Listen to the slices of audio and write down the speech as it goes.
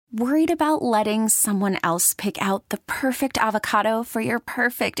Worried about letting someone else pick out the perfect avocado for your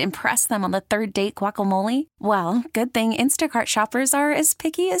perfect impress them on the third date guacamole? Well, good thing Instacart shoppers are as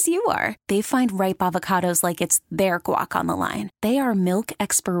picky as you are. They find ripe avocados like it's their guac on the line. They are milk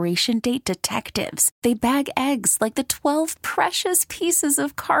expiration date detectives. They bag eggs like the 12 precious pieces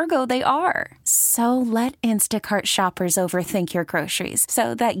of cargo they are. So let Instacart shoppers overthink your groceries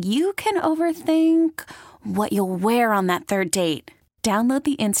so that you can overthink what you'll wear on that third date. Download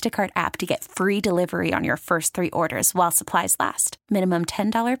the Instacart app to get free delivery on your first 3 orders while supplies last. Minimum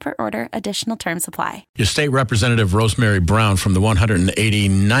 $10 per order. Additional terms apply. Your State Representative Rosemary Brown from the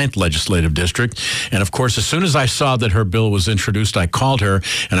 189th Legislative District. And of course, as soon as I saw that her bill was introduced, I called her,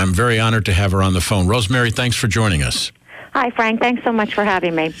 and I'm very honored to have her on the phone. Rosemary, thanks for joining us. Hi, Frank. Thanks so much for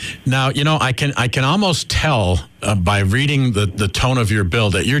having me. Now, I can almost tell by reading the tone of your bill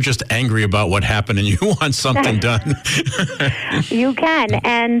that you're just angry about what happened and you want something done. You can.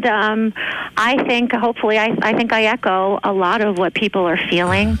 And I think, hopefully, I think I echo a lot of what people are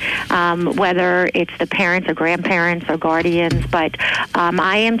feeling, whether it's the parents or grandparents or guardians. But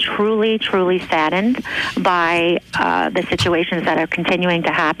I am truly, truly saddened by the situations that are continuing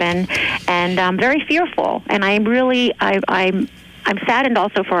to happen. And I'm very fearful. And I'm saddened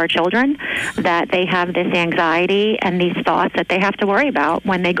also for our children that they have this anxiety and these thoughts that they have to worry about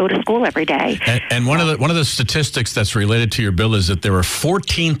when they go to school every day. And one of the statistics that's related to your bill is that there are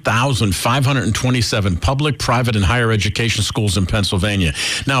 14,527 public, private, and higher education schools in Pennsylvania.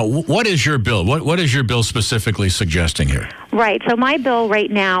 Now, what is your bill? What is your bill specifically suggesting here? Right. So my bill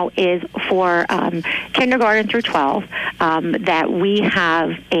right now is for kindergarten through 12 that we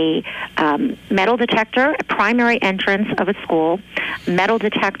have a metal detector, a primary entrance of a school, metal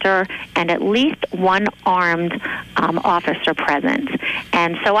detector, and at least one armed officer present.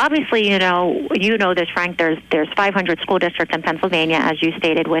 And so obviously, you know this, Frank, there's 500 school districts in Pennsylvania, as you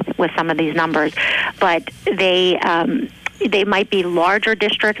stated with some of these numbers, but they might be larger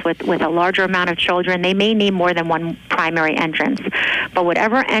districts with a larger amount of children. They may need more than one primary entrance. But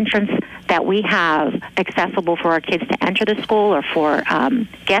whatever entrance that we have accessible for our kids to enter the school or for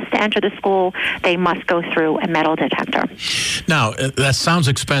guests to enter the school, they must go through a metal detector. Now, that sounds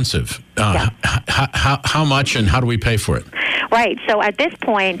expensive. Yeah. How much and how do we pay for it? Right. So at this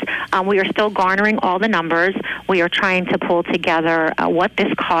point, we are still garnering all the numbers. We are trying to pull together what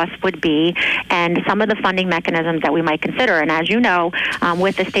this cost would be and some of the funding mechanisms that we might consider. And as you know,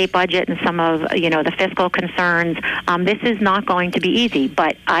 with the state budget and some of, the fiscal concerns, this is not going to be easy.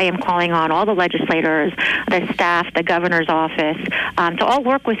 But I am calling on all the legislators, the staff, the governor's office, to all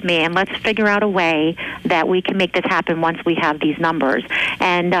work with me, and let's figure out a way that we can make this happen once we have these numbers.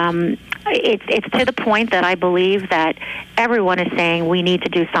 And it's to the point that I believe that everyone is saying we need to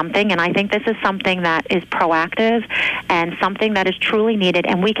do something, and I think this is something that is proactive and something that is truly needed,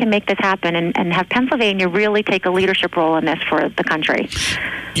 and we can make this happen and have Pennsylvania really take a leadership role in this for the country.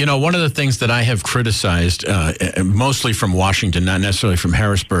 One of the things that I have criticized, mostly from Washington, not necessarily from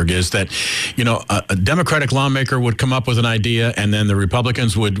Harrisburg, is that, a Democratic lawmaker would come up with an idea, and then the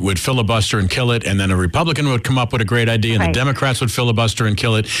Republicans would filibuster and kill it, and then a Republican would come up with a great idea, and the Democrats would filibuster and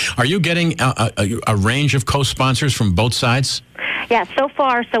kill it. Are you getting a range of co-sponsors from both sides? Yeah, so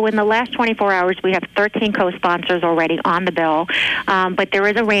far, in the last 24 hours, we have 13 co-sponsors already on the bill, but there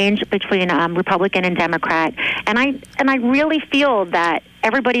is a range between Republican and Democrat, and I really feel that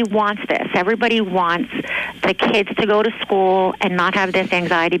everybody wants this. Everybody wants the kids to go to school and not have this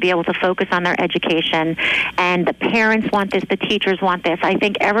anxiety, be able to focus on their education. And the parents want this, the teachers want this. I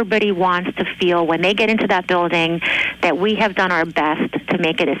think everybody wants to feel when they get into that building that we have done our best to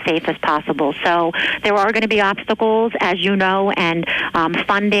make it as safe as possible. So there are going to be obstacles, as you know, and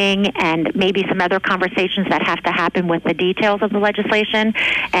funding and maybe some other conversations that have to happen with the details of the legislation.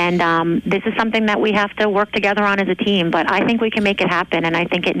 And this is something that we have to work together on as a team. But I think we can make it happen, and I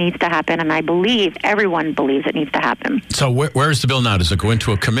think it needs to happen, and I believe everyone believes it needs to happen. So where is the bill now? Does it go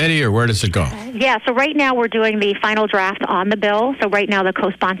into a committee, or where does it go? Yeah, so right now we're doing the final draft on the bill. So right now the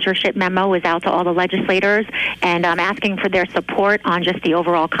co-sponsorship memo is out to all the legislators, and I'm asking for their support on just the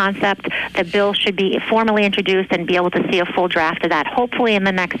overall concept. The bill should be formally introduced and be able to see a full draft of that, hopefully in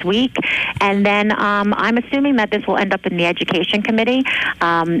the next week. And then I'm assuming that this will end up in the Education Committee,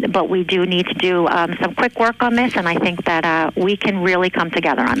 but we do need to do some quick work on this, and I think that we can really come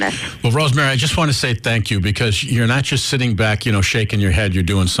together on this. Well, Rosemary, I just want to say thank you, because you're not just sitting back, shaking your head. You're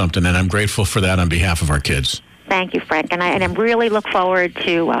doing something, and I'm grateful for that on behalf of our kids. Thank you, Frank, and I really look forward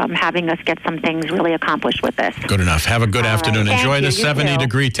to having us get some things really accomplished with this. Good enough. Have a good afternoon. Right. Enjoy the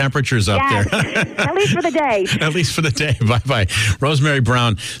 70-degree temperatures up there. At least for the day. At least for the day. Bye-bye. Rosemary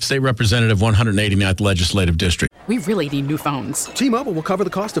Brown, State Representative, 189th Legislative District. We really need new phones. T-Mobile will cover the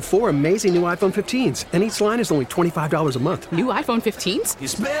cost of 4 amazing new iPhone 15s, and each line is only $25 a month. New iPhone 15s?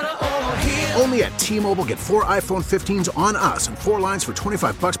 It's better over here. Only at T-Mobile, get 4 iPhone 15s on us and 4 lines for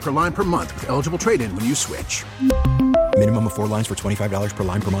 $25 per line per month with eligible trade-in when you switch. Minimum of 4 lines for $25 per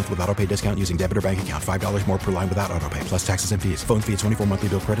line per month with autopay discount using debit or bank account. $5 more per line without autopay, plus taxes and fees. Phone fee at 24 monthly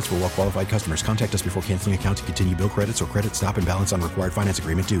bill credits for well-qualified customers. Contact us before canceling account to continue bill credits or credit stop and balance on required finance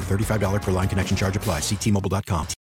agreement due. $35 per line connection charge applies. See T-Mobile.com.